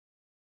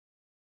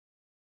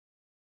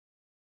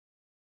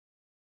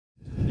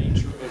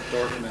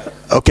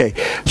Okay,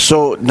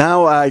 so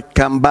now I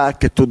come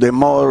back to the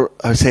more,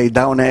 say,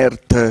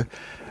 down-earth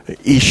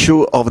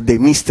issue of the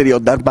mystery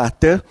of dark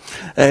matter,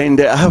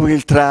 and I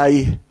will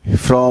try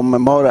from a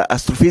more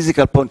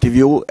astrophysical point of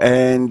view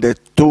and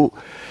to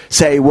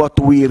say what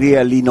we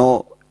really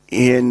know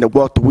and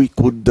what we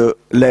could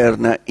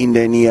learn in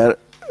the near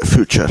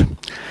future.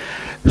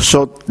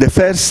 So the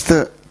first,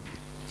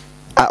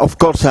 of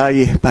course,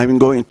 I'm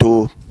going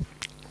to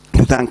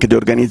thank the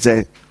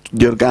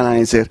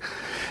organizer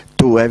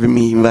to have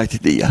me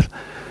invited here.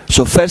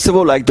 So first of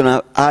all,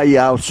 I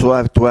also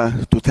have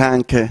to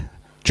thank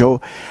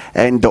Joe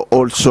and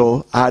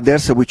also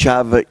others which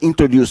have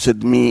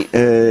introduced me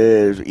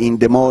in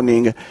the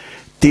morning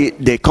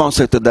the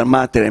concept of dark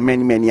matter and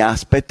many, many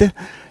aspects,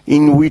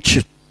 in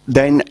which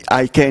then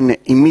I can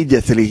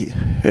immediately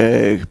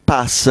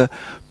pass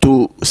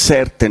to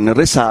certain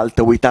result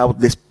without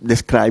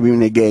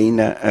describing again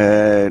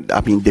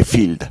the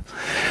field.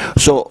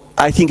 So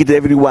I think that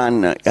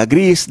everyone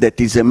agrees that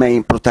is the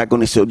main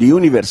protagonist of the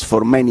universe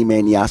for many,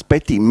 many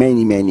aspects, in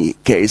many, many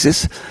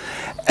cases.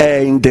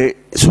 And the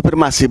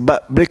supermassive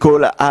black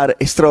holes are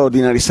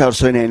extraordinary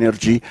sources of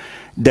energy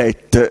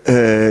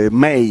that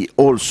may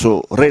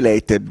also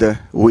related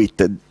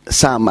with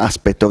some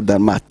aspect of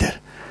dark matter.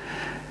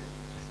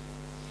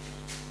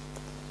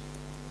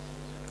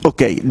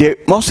 Okay, the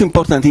most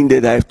important thing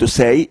that I have to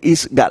say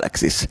is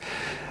galaxies.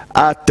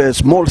 At a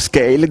small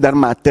scale, dark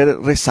matter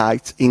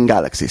resides in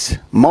galaxies.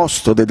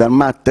 Most of the dark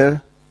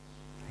matter,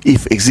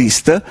 if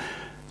exist,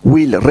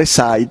 will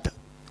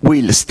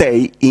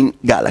stay in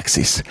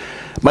galaxies.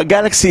 But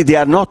galaxies, they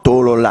are not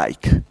all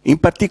alike. In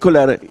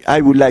particular,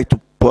 I would like to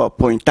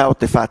point out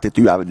the fact that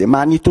you have the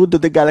magnitude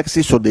of the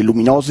galaxy, so the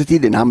luminosity,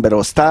 the number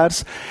of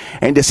stars,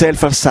 and the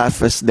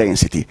surface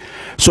density.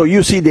 So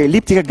you see the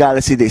elliptical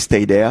galaxy, they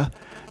stay there.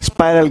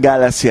 Spiral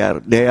galaxies are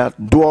there,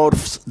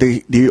 dwarfs,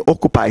 they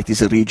occupy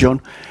this region.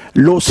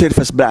 Low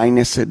surface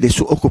brightness, they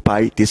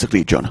occupy this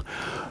region.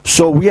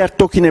 So we are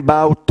talking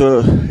about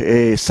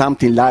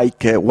something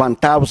like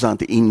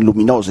 1,000 in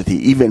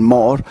luminosity, even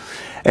more.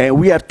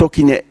 We are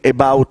talking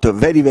about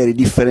very, very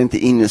different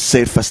in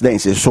surface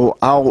density, so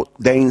how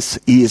dense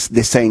is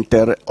the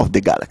center of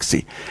the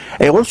galaxy.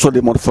 And also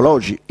the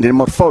morphology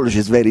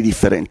is very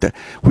different.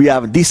 We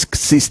have disk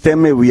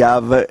system, we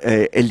have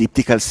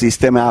elliptical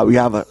system, we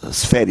have a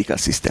spherical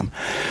system.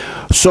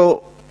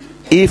 So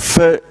if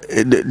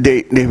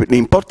the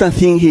important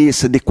thing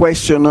is the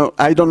question,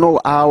 I don't know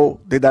how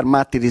the dark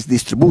matter is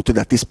distributed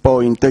at this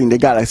point in the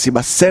galaxy,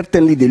 but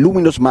certainly the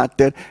luminous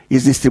matter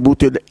is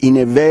distributed in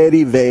a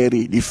very,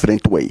 very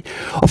different way.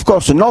 Of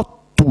course,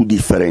 not too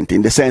different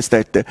in the sense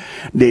that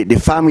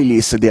the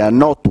families, they are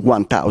not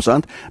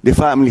 1,000, the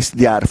families,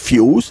 they are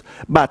few,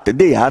 but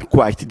they are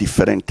quite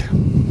different.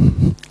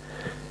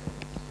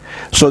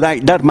 So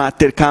dark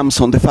matter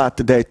comes on the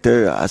fact that,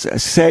 as I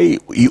say,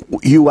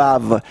 you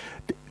have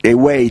a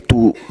way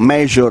to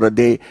measure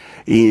the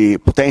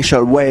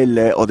potential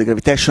well or the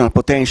gravitational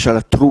potential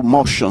through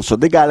motions of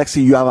the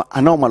galaxy. You have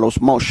anomalous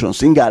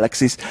motions in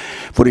galaxies.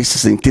 For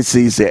instance, this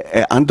is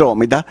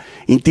Andromeda.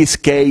 In this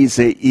case,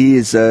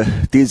 this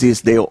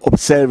is the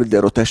observed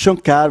rotation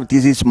curve.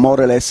 This is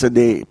more or less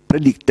the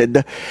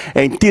predicted.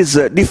 And this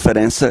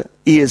difference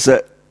is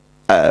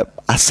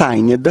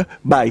assigned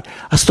by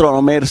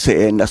astronomers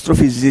and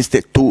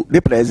astrophysicists to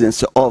the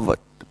presence of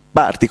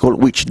particle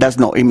which does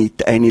not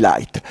emit any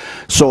light.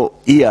 So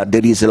here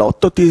there is a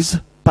lot of this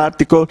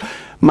particle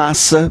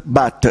mass,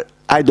 but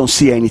I don't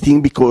see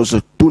anything because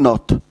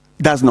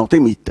does not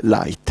emit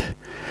light.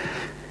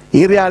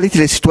 In reality,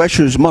 the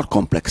situation is more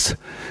complex.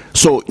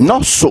 So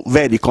not so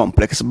very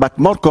complex, but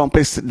more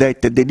complex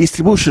that the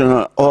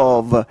distribution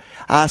of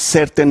a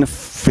certain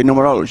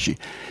phenomenology.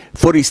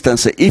 For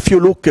instance, if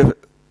you look,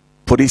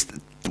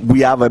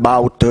 we have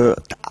about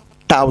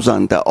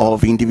 1,000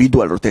 of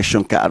individual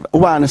rotation curve.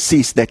 One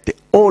sees that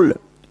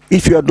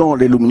if you know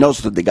the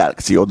luminosity of the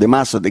galaxy or the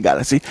mass of the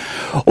galaxy,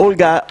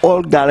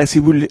 all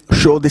galaxies will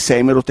show the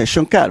same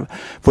rotation curve.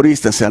 For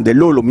instance, at the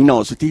low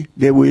luminosity,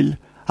 they will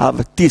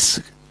have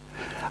this.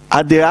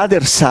 At the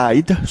other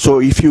side, so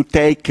if you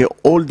take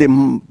all the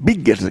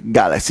bigger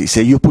galaxies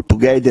and you put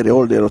together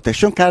all the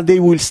rotation curve, they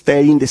will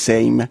stay in the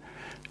same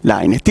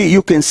line.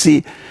 You can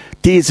see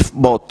this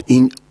both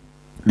in,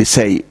 let's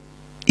say,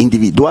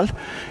 individual.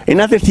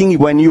 Another thing,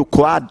 when you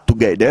quad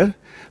together,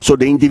 so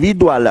the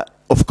individual,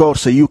 of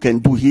course, you can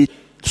do it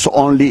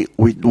only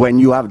when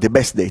you have the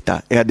best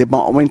data. At the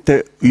moment,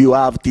 you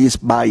have this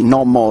by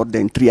no more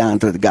than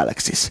 300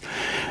 galaxies.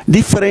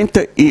 Different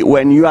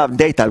when you have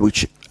data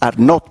which are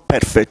not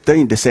perfect,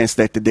 in the sense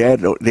that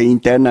the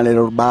internal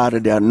error bar,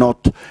 they are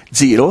not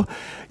zero.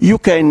 You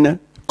can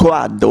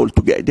quad all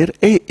together,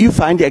 and you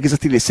find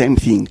exactly the same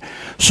thing.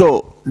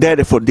 So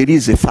therefore, there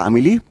is a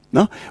family,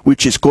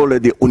 which is called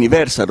the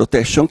universal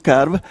rotation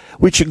curve,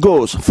 which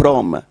goes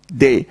from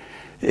the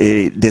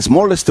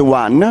smallest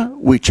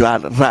one, which are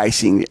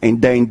rising, and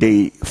then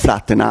they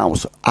flatten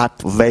out at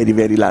very,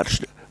 very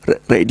large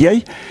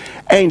radii,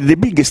 And the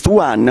biggest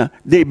one,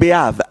 they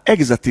behave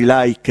exactly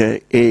like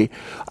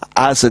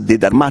as the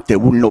dark matter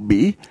will not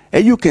be,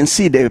 and you can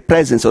see the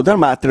presence of dark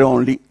matter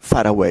only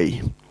far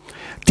away.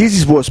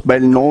 This was well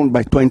known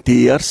by 20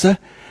 years,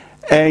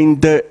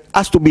 and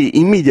has to be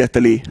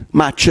immediately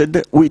matched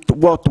with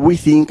what we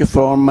think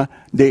from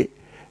the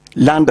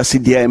lambda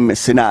CDM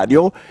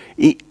scenario,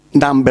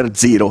 number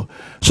 0.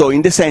 So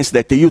in the sense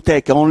that you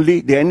take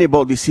only the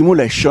n-body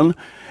simulation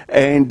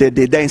and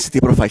the density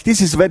profile.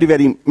 This is very,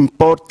 very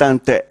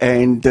important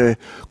and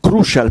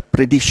crucial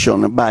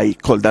prediction by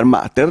cold dark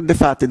matter, the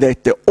fact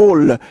that all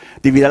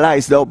the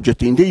visualized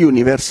objects in the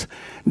universe,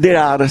 there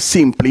are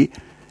simply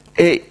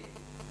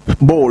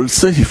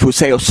balls, if we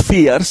say, or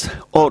spheres,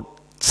 or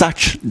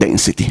such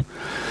density.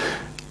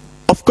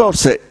 Of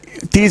course,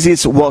 this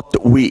is what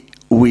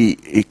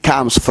it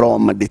comes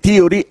from the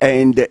theory,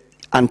 and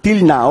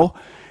until now,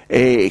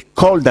 a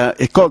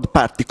cold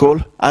particle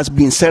has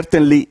been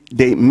certainly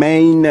the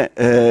main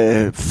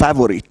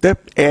favorite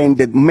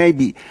and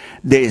maybe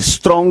the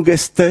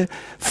strongest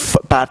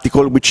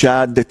particle which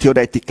had the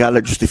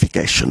theoretical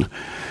justification.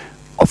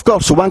 Of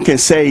course, one can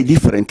say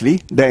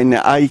differently. Then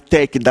I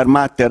take dark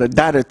matter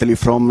directly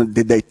from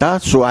the data,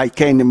 so I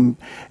can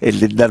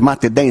the dark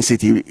matter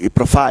density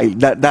profile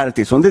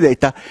directly from the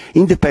data,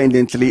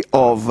 independently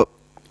of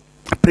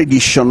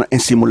prediction and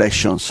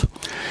simulations.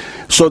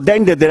 So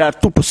then there are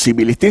two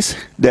possibilities.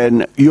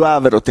 Then you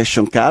have a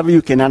rotation curve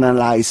you can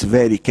analyze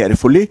very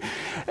carefully,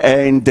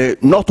 and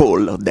not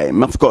all of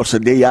them. Of course,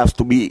 they have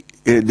to be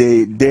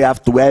they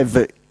have to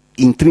have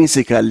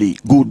intrinsically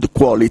good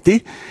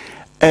quality,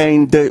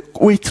 and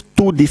with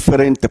two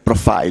different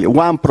profiles.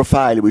 One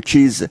profile which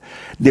is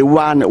the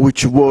one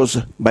which was,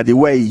 by the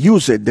way,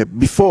 used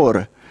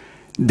before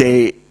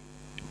the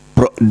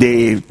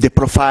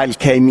profile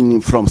came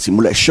in from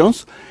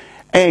simulations,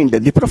 and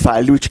the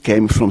profile which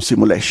came from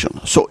simulation.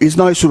 So it's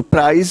no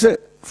surprise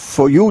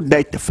for you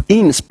that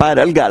in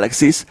spiral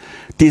galaxies,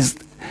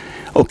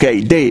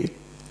 the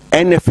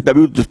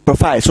NFW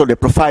profile, so the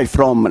profile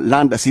from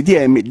lambda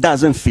CDM,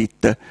 doesn't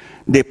fit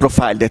the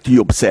profile that you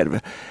observe.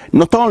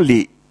 Not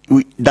only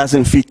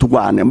doesn't fit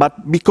one,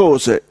 but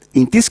because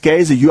in this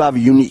case you have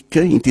unique,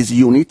 in these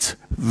units,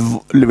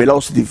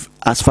 velocity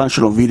as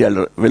function of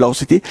virial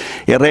velocity,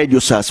 a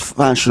radius as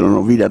function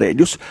of virial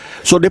radius.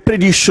 So the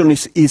prediction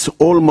is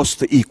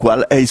almost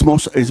equal, is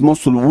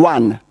mostly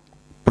one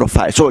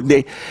profile. So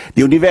the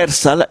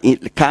universal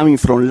coming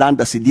from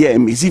lambda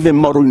CDM is even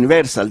more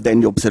universal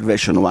than the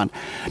observation one.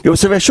 The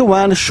observation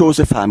one shows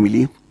a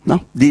family,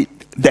 no?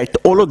 That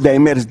all of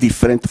them are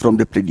different from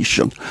the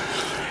prediction.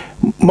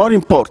 More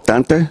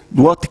important,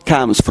 what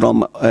comes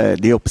from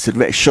the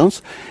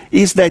observations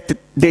is that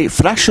the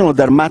fraction of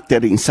dark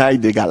matter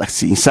inside the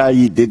galaxy,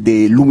 inside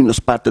the luminous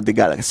part of the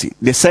galaxy,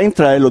 the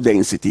central halo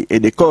density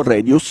and the core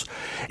radius,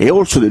 and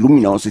also the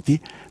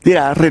luminosity, they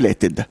are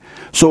related.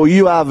 So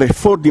you have a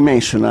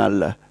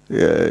four-dimensional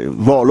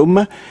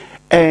volume,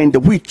 and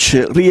which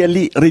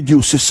really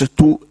reduces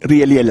to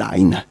really a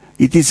line.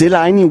 It is a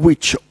line in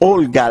which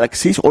all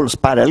galaxies, all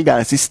spiral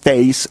galaxies,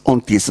 stays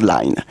on this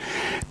line.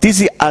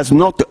 This is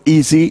not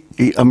easy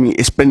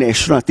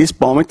explanation at this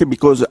moment,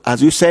 because,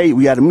 as you say,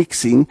 we are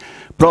mixing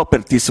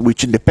properties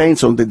which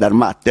depends on the dark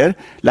matter,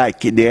 like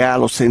the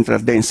halo central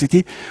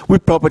density,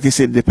 with properties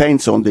that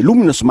depends on the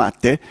luminous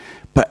matter,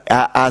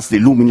 as the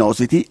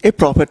luminosity, and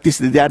properties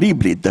that are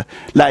hybrid,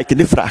 like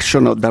the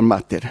fraction of dark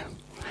matter.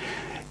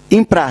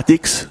 In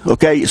practice,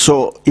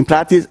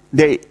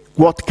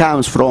 what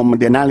comes from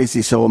the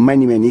analysis of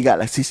many, many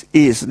galaxies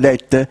is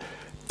that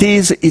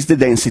this is the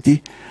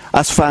density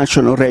as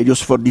function of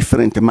radius for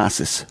different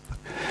masses.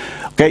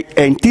 Okay?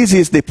 And this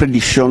is the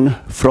prediction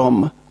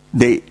from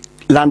the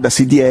lambda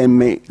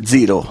CDM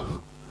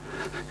 0.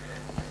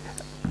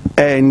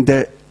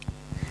 And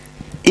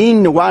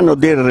in one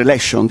of the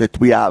relations that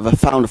we have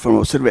found from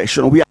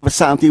observation, we have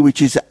something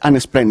which is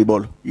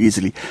unexplainable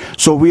easily.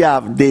 So we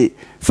have the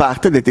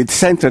fact that the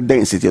central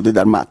density of the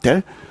dark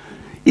matter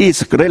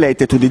is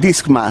related to the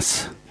disk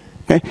mass.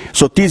 Okay?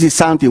 So this is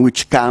something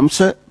which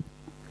comes,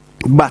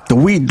 but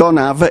we don't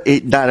have a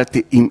direct,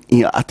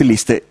 at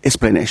least,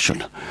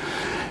 explanation.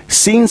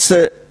 Since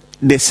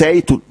they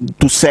say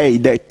to say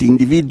that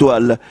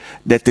individual,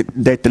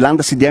 that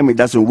lambda CDM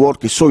doesn't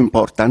work is so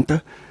important,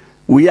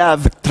 we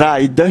have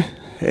tried,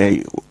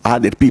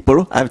 other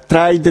people have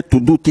tried to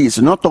do this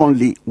not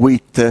only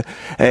with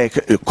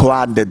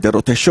co-added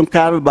rotation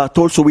curve, but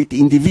also with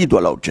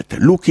individual objects,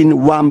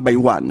 looking one by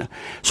one.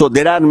 So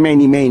there are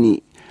many,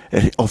 many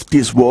of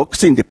these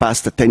works in the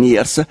past 10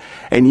 years,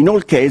 and in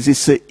all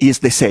cases is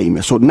the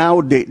same. So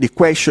now the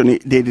question,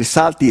 the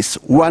result is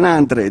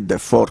 100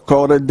 for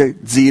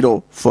cored,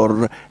 0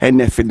 for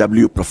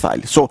NFW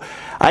profile. So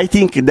I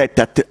think that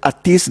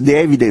at least the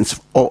evidence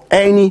of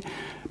any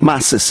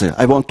masses,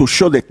 I want to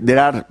show that there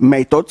are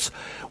methods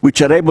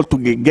which are able to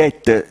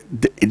get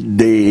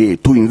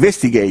to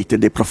investigate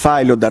the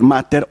profile of dark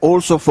matter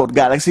also for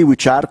galaxies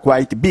which are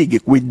quite big,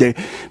 with the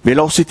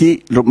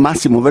velocity,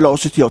 maximum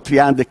velocity of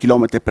 300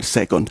 km per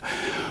second.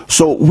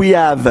 So we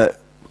have,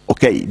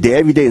 the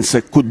evidence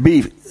could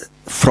be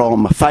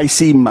from 5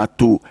 sigma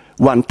to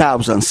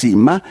 1000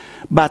 sigma,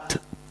 but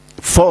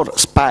for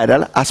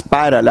spiral, as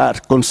spiral are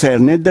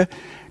concerned,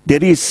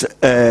 there is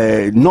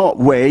no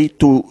way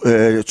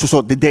to,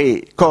 so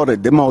the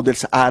correct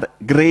models are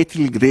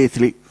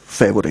greatly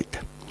favored.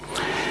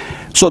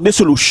 So the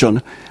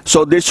solution.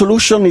 So the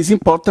solution is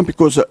important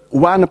because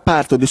one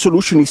part of the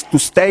solution is to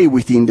stay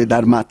within the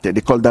dark matter,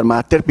 the cold dark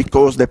matter,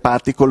 because the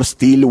particle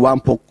still, one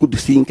could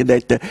think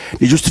that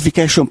the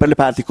justification per the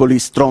particle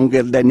is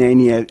stronger than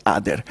any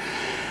other.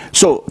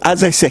 So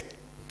as I say,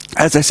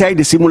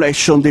 the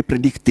simulation, they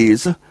predict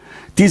this.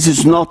 This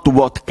is not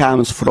what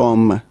comes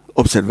from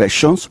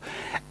observations,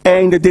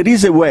 and there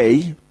is a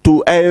way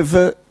to have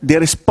the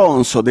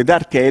response of the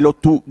dark halo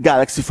to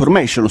galaxy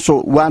formation.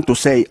 So we want to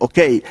say,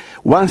 okay,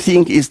 one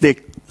thing is the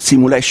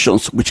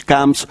simulations which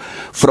comes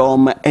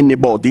from any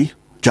body,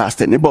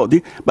 just any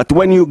body, but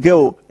when you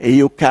go and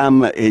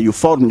you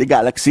form the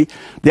galaxy,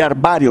 there are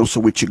baryons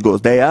which go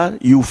there,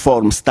 you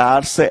form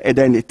stars, and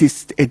then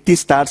these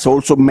stars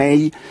also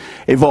may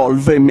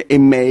evolve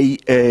and may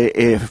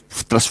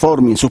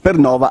transform in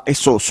supernova, and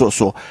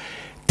so.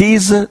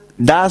 This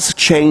does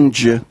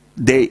change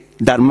the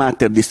dark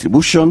matter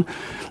distribution,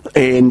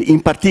 and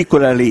in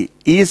particular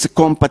is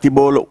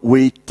compatible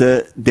with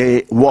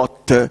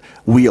what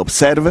we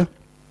observe.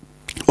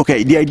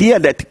 Okay, the idea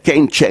that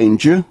can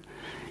change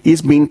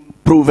is being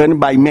proven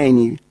by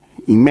in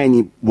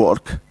many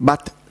work,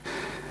 but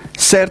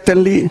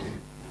certainly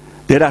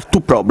there are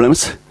two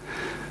problems.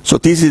 So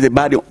this is the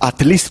baryon,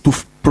 at least two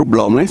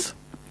problems.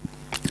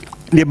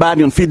 The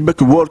baryon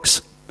feedback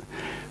works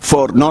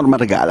for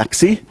normal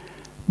galaxy,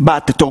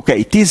 but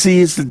okay, this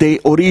is the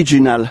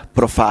original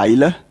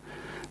profile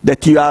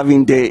that you have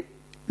in the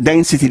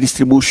density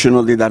distribution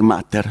of the dark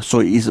matter, so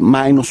it's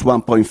minus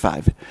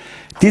 1.5.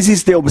 This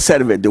is the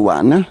observed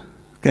one,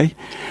 okay?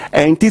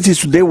 And this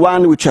is the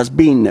one which has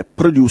been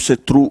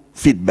produced through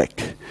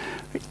feedback.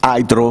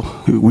 Hydro,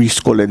 we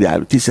call it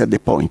hydro, this is the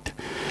point.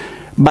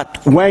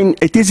 But when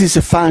this is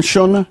a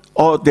function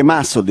of the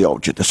mass of the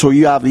object, so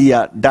you have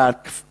here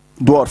dark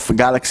dwarf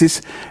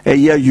galaxies, and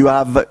here you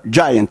have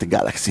giant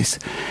galaxies.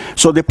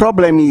 So the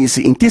problem is,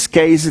 in this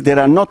case, there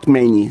are not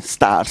many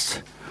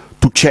stars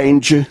to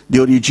change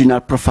the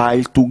original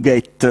profile to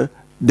get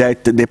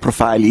that the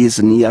profile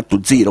is near to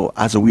zero,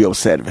 as we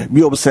observe.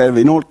 We observe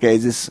in all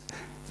cases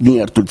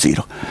near to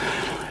zero.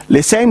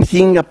 The same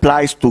thing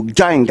applies to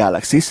giant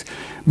galaxies,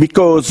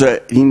 because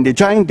in the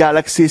giant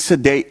galaxies,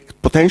 the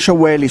potential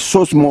well is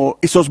so small,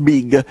 is so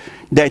big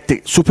that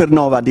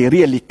supernova, they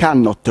really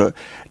cannot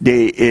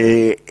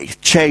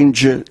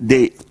change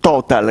the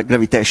total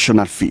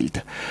gravitational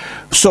field.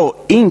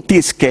 So in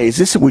these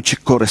cases,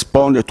 which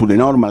correspond to the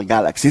normal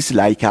galaxies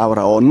like our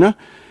own,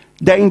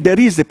 then there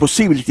is a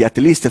possibility, at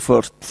least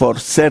for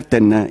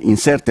certain, in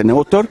certain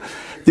author,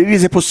 there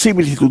is a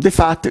possibility to the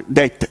fact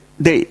that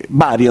the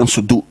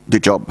baryons do the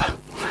job.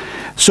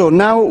 So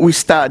now we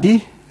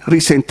study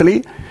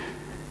recently,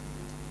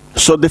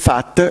 so the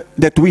fact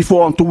that we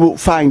want to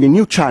find a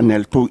new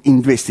channel to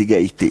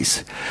investigate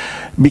this,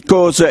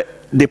 because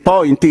the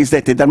point is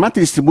that the dark matter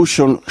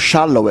distribution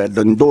shallower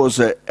than those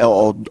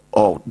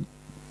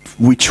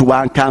which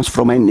one comes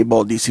from any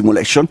body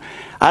simulation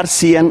are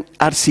seen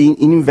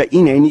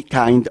in any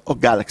kind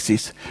of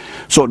galaxies.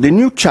 So the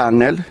new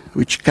channel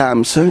which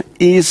comes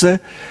is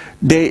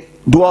the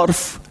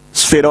dwarf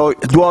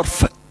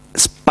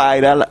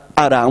spiral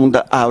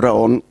around our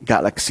own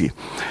galaxy.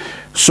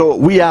 So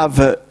we have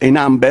a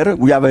number,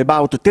 we have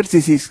about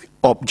 36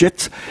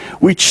 objects,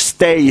 which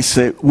stays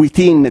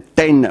within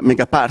 10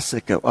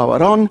 megaparsec of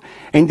our own,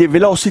 and the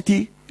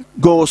velocity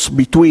goes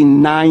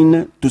between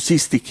 9 to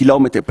 60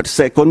 kilometers per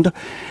second,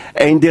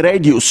 and the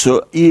radius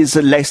is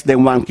less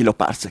than 1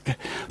 kiloparsec.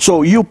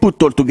 So you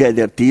put all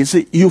together this,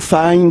 you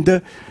find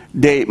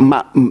the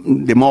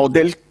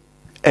model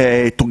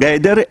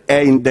together,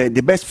 and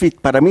the best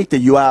fit parameter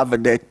you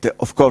have that,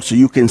 of course,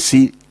 you can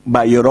see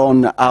by your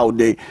own how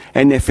the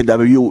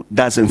NFW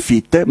doesn't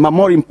fit, but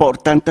more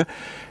important,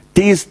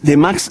 the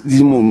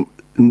maximum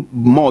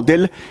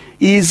model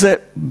is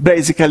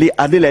basically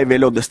at the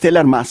level of the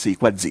stellar mass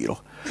equals 0.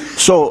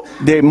 So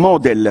the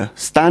model,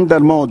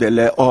 standard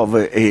model of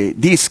a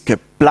disk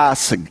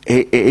plus a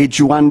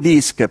H1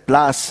 disk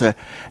plus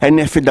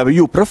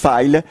NFW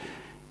profile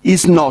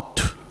is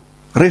not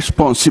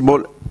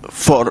responsible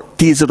for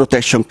this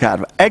rotation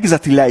curve,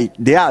 exactly like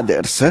the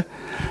others,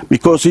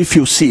 because if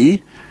you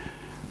see,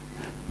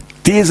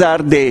 these are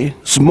the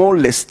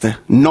smallest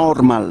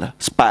normal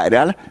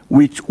spiral,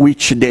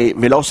 which the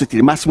velocity,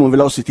 the maximum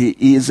velocity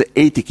is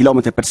 80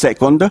 kilometers per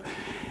second,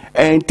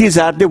 and these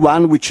are the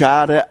ones which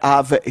have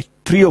a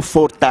 3 or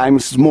 4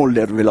 times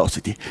smaller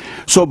velocity.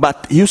 So,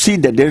 but you see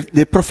that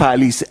the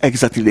profile is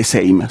exactly the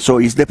same. So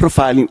is the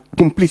profile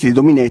completely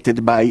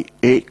dominated by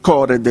a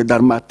colored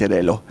dark matter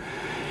halo.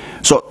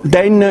 So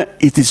then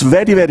it is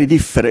very, very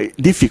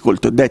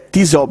difficult that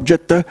this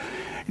object,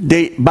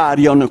 the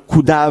baryon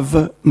could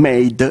have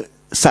made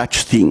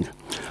such thing.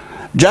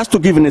 Just to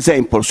give an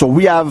example, so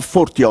we have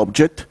 40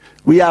 objects,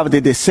 we have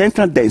the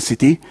central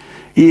density,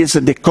 is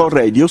the core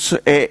radius,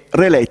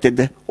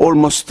 related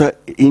almost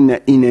in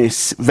a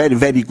very,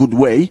 very good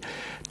way.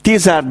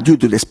 These are due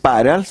to the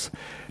spirals.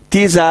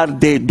 These are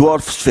the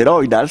dwarf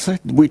spheroidals,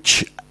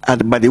 which,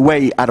 by the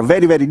way, are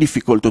very, very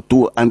difficult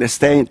to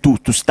understand,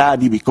 to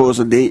study, because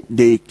the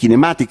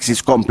kinematics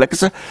is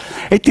complex.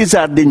 And these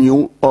are the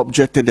new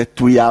object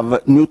that we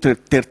have, new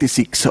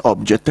 36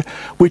 object,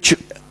 which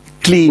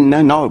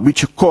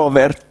which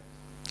cover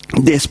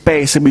the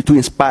space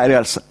between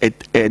spirals and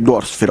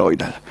dwarf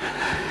spheroidal.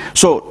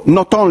 So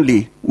not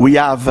only we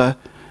have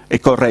a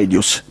core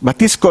radius, but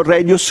this core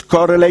radius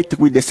correlates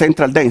with the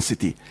central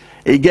density.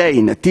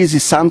 Again, this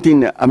is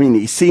something, I mean,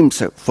 it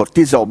seems for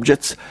these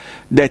objects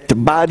that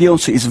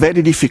baryons is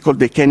very difficult,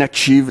 they can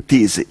achieve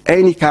this,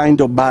 any kind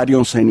of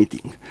baryons,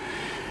 anything.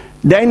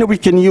 Then we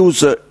can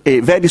use a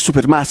very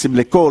supermassive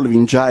black hole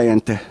in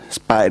giant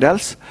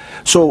spirals.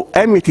 So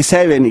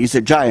M87 is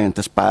a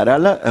giant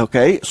spiral,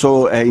 okay?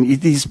 So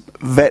it is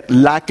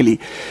luckily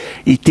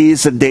it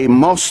is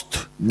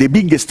the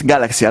biggest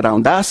galaxy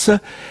around us,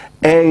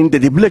 and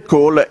the black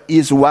hole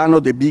is one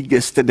of the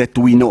biggest that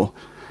we know.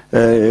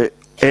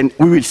 And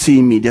we will see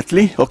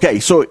immediately.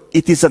 Okay, so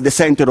it is at the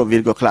center of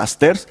Virgo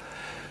clusters.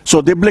 So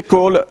the black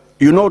hole,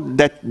 you know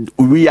that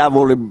we have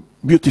all a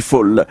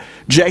beautiful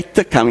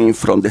jet coming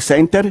from the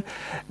center,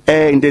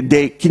 and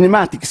the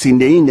kinematics in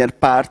the inner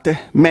part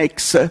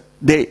makes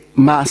the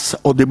mass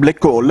of the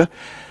black hole.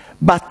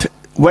 But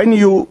when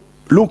you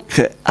look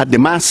at the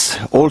mass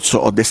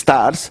also of the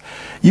stars,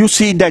 you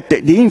see that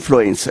the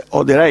influence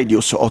of the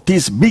radius of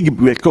this big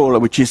black hole,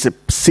 which is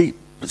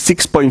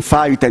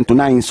 6.5 ×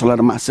 10⁹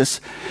 solar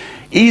masses,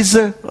 is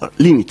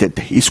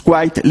limited, is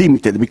quite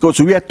limited, because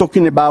we are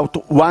talking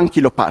about 1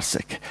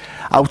 kiloparsec.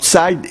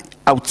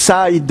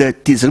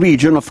 Outside this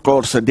region, of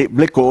course, the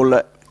black hole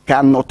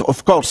cannot,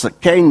 of course,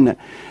 can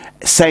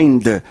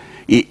send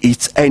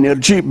its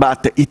energy,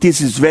 but it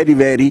is very,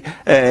 very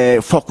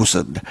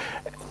focused.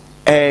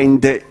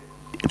 And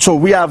so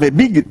we have a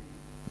big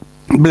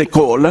black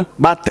hole,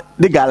 but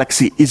the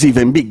galaxy is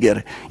even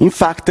bigger. In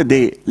fact,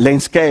 the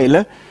length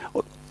scale,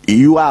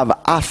 you have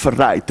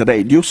half-right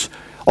radius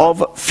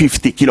of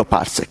 50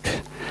 kiloparsec.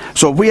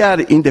 So we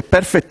are in the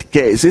perfect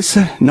cases,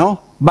 no?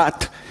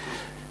 But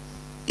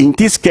in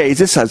these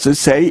cases, as I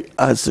say,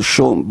 as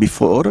shown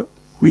before,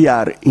 we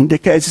are in the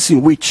cases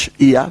in which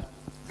here,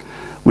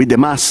 with the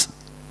mass,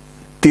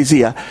 this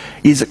here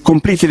is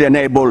completely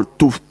unable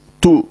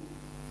to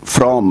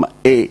from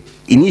a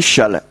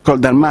initial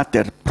cold dark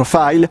matter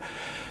profile,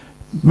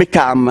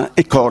 become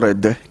a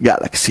cored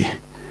galaxy.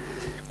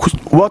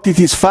 What it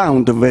is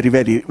found very,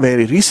 very,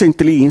 very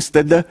recently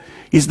instead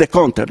is the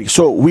contrary.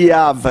 So we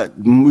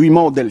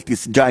model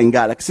these giant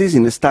galaxies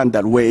in a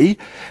standard way.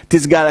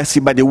 This galaxy,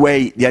 by the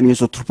way, the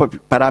anisotropic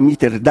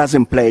parameter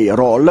doesn't play a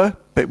role.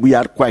 But we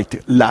are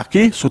quite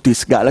lucky, so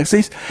these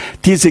galaxies.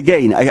 This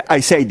again, I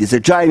say this, a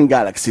giant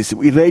galaxies,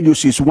 the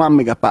radius is 1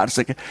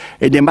 megaparsec,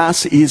 and the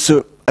mass is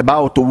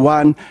about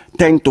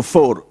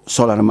 1/10⁴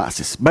 solar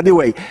masses. By the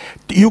way,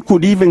 you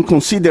could even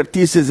consider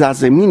this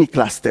as a mini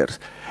cluster.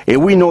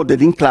 And we know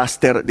that in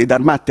cluster, the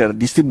dark matter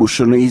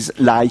distribution is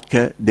like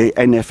the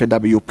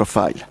NFW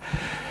profile.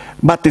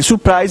 But the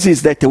surprise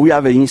is that we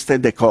have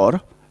instead a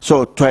core.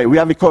 So we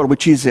have a core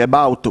which is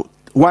about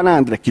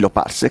 100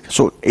 kiloparsec,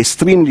 so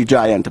extremely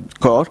giant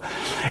core.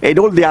 And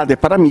all the other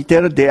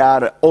parameters, they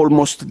are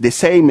almost the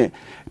same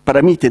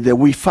parameter that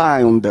we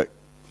found,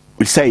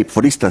 we'll say,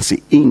 for instance,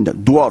 in the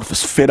dwarf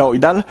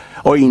spheroidal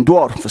or in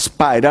dwarf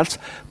spirals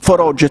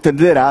for objects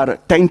that are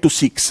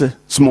 10⁶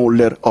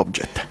 smaller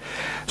objects.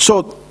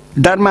 So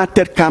dark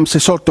matter comes a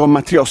sort of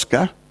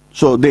matryoshka.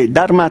 So the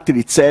dark matter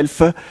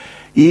itself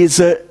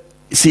is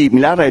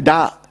similar and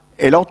has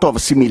a lot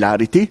of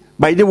similarity.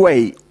 By the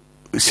way,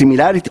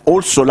 similarity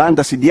also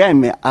lambda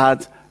CDM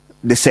has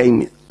the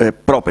same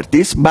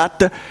properties,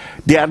 but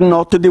they are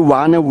not the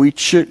one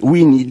which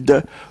we need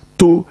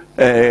to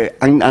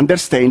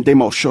understand the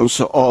motions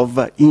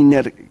of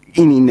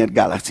inner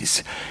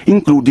galaxies,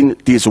 including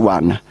this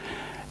one.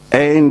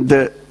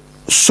 And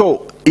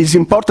so it's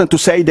important to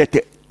say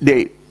that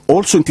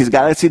also in this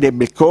galaxy the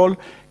black hole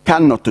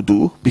cannot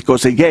do,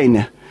 because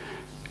again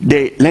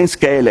the length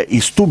scale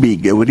is too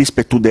big with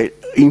respect to the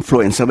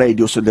influence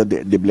radius of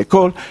the black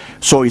hole,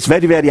 so it's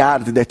very, very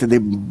hard that the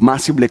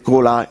massive black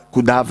hole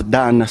could have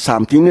done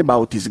something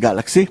about this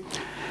galaxy.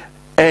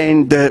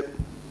 And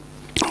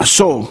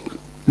so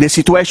the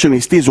situation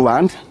is this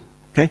one,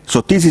 okay?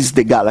 So this is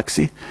the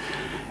galaxy,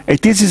 and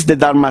this is the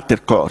dark matter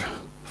core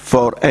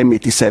for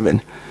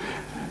M87.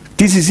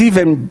 This is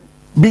even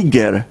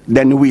bigger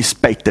than we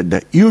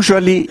expected.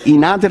 Usually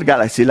in other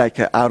galaxies like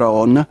our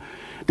own,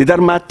 the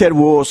dark matter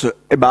was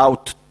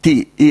about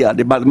T. Here,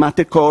 the dark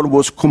matter core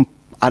was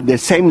at the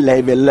same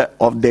level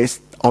of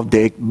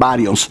the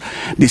baryons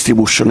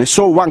distribution.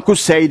 So one could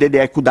say that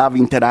they could have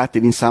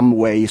interacted in some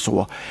way.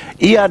 So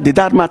here, the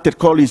dark matter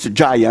core is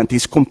giant,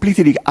 is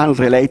completely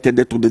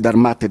unrelated to the dark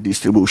matter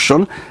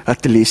distribution,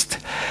 at least.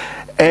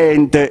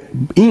 And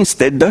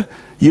instead,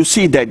 you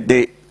see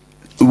that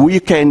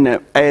we can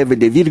have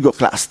the Virgo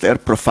cluster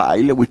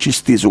profile, which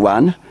is this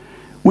one,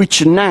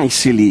 which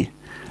nicely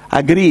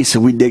agrees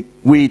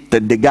with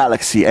the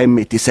galaxy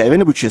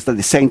M87, which is at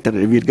the center of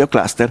the Virgo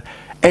cluster,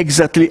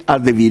 exactly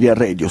at the virial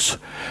radius.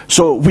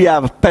 So we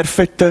have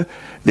perfect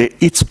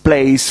its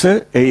place,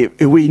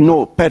 we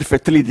know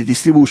perfectly the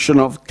distribution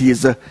of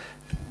this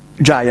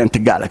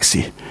giant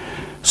galaxy.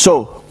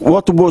 So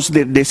what was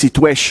the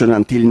situation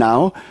until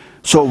now?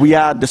 So we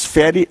have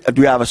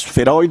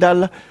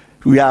spheroidal,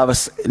 we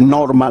have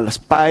normal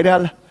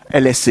spiral,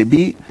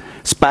 LSB,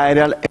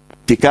 spiral,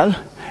 elliptical,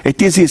 and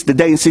this is the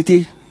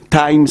density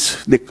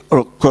times the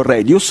core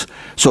radius,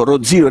 so rho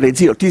 0, rho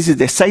 0. This is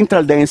the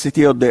central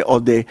density of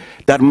the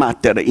dark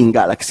matter in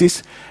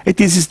galaxies, and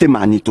this is the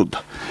magnitude.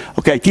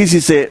 Okay, this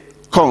is a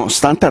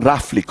constant,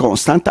 roughly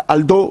constant,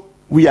 although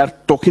we are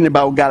talking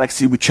about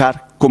galaxies which are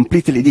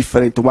completely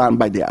different one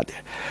by the other.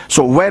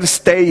 So where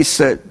stays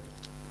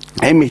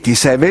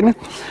M87?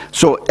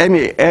 So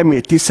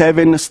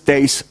M87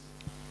 stays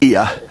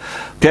here.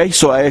 Okay,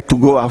 so I had to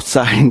go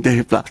outside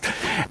the plot.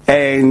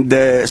 And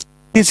this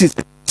is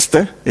the test,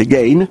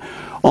 again,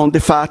 on the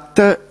fact,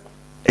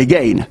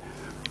 again,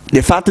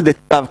 the fact that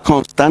you have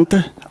constant,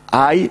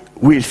 I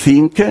will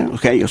think,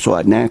 okay, so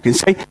I can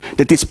say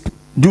that is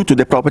due to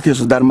the properties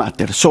of dark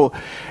matter. So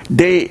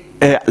the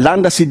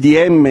lambda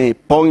CDM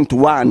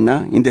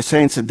 0.1, in the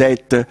sense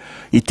that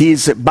it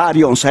is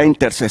baryons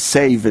enters and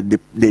save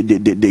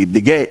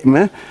the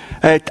game,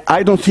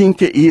 I don't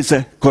think is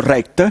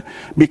correct,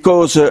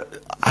 because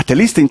at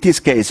least in this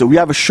case, we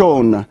have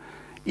shown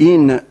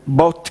in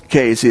both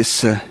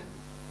cases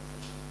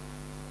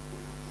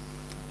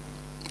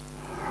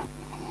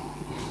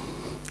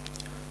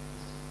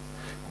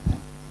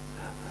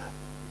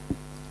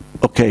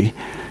okay,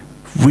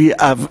 we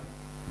have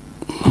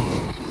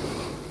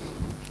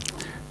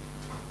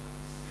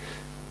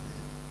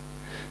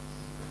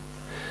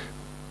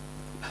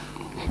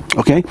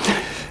okay,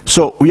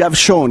 so we have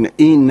shown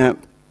in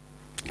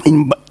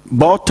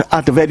both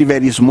at very,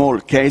 very small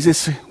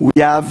cases, we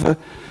have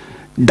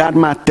dark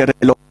matter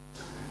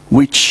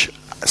which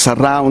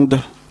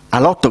surround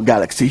a lot of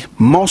galaxies,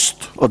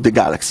 most of the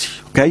galaxy,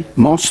 okay,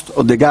 most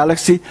of the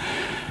galaxy,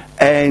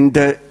 and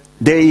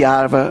they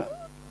are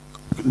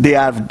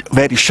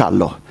very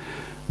shallow.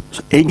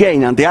 So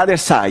again, on the other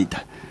side,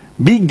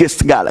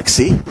 biggest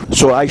galaxy,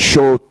 so I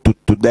showed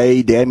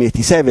today the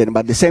M87,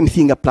 but the same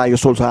thing applies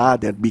also to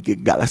other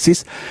big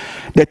galaxies,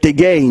 that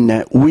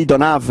again, we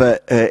don't have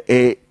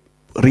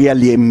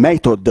really a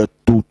method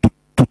to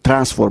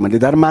transform the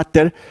dark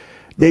matter.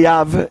 They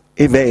have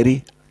a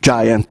very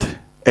giant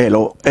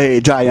halo, a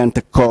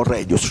giant core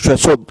radius.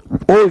 So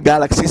all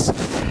galaxies,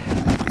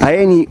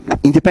 any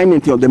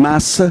independently of the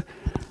mass,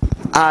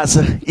 has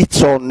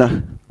its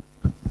own.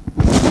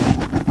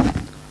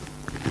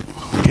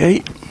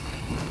 Okay.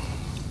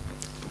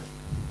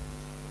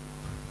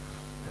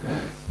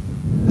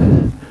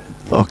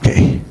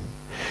 Okay.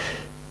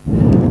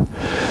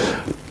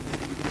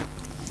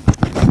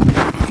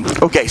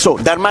 Okay, so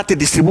dark matter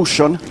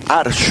distribution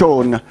are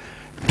shown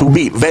to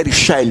be very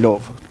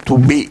shallow, to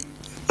be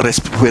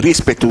with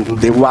respect to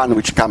the one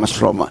which comes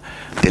from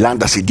the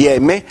lambda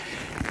CDM,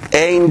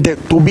 and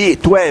to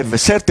have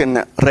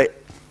certain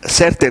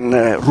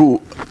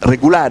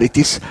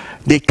regularities.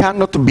 They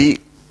cannot be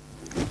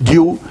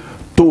due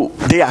to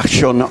the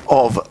action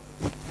of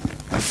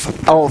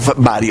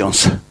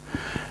baryons.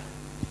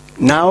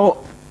 Now,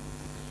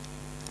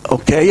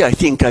 okay, I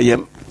think I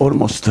am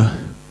almost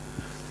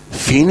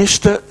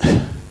finished.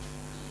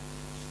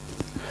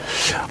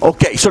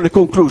 Okay, so the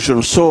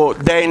conclusion. So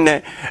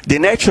then the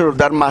nature of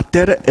dark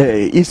matter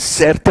is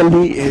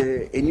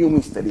certainly a new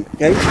mystery.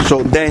 Okay?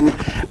 So then,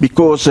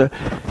 because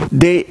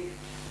the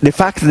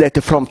fact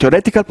that from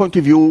theoretical point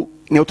of view,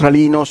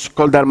 neutralinos,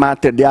 cold dark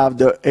matter, they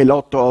have a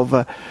lot of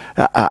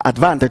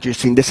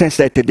advantages, in the sense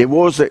that there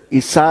was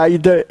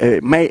inside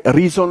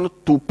reason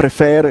to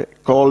prefer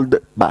cold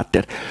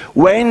matter.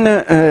 When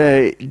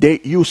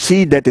you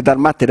see that the dark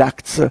matter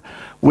acts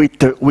with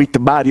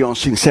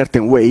baryons in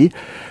certain way,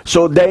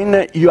 so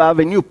then you have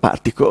a new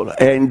particle,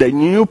 and the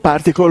new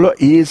particle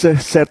is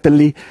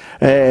certainly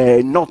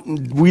not.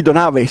 We don't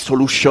have a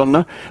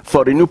solution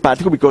for a new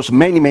particle, because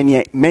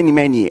many,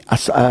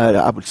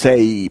 I would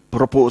say,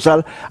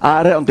 proposals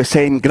are on the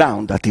same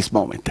ground at this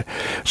moment.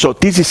 So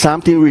this is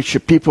something which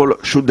people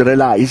should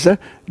realize,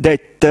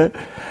 that,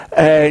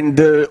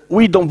 and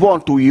we don't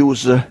want to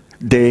use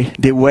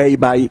the way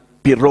by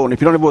Pirrone.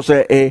 Pirrone was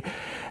a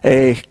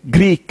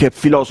Greek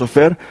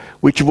philosopher,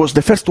 which was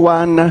the first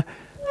one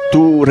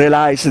to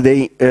realize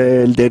to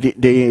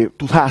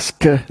ask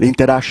the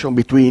interaction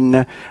between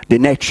the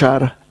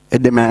nature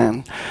and the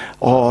man,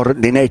 or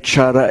the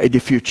nature and the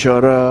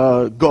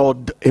future,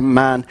 God and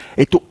man.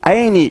 And to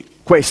any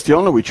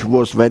question, which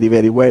was very,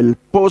 very well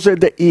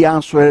posed, he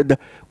answered,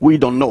 "We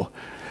don't know."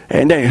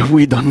 And then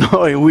we don't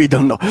know, and we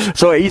don't know.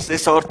 So it's a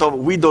sort of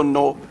we don't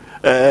know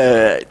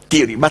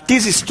theory. But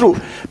this is true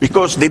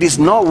because there is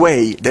no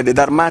way that the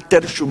dark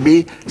matter should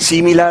be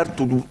similar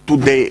to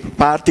the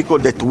particle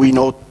that we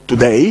know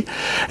today,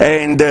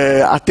 and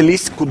at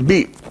least could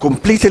be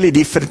completely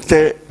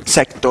different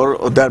sector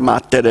of dark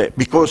matter,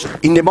 because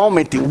in the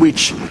moment in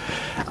which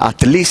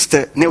at least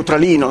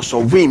neutralinos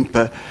or WIMP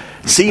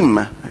seem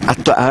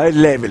at a high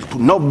level to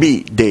not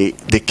be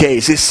the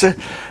cases,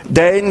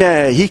 then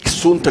hic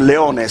sunt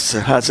leones,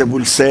 as I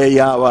will say,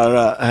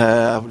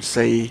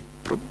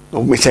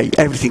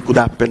 everything could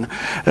happen,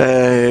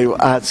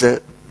 as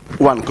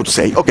one could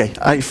say. Okay,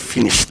 I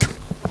finished.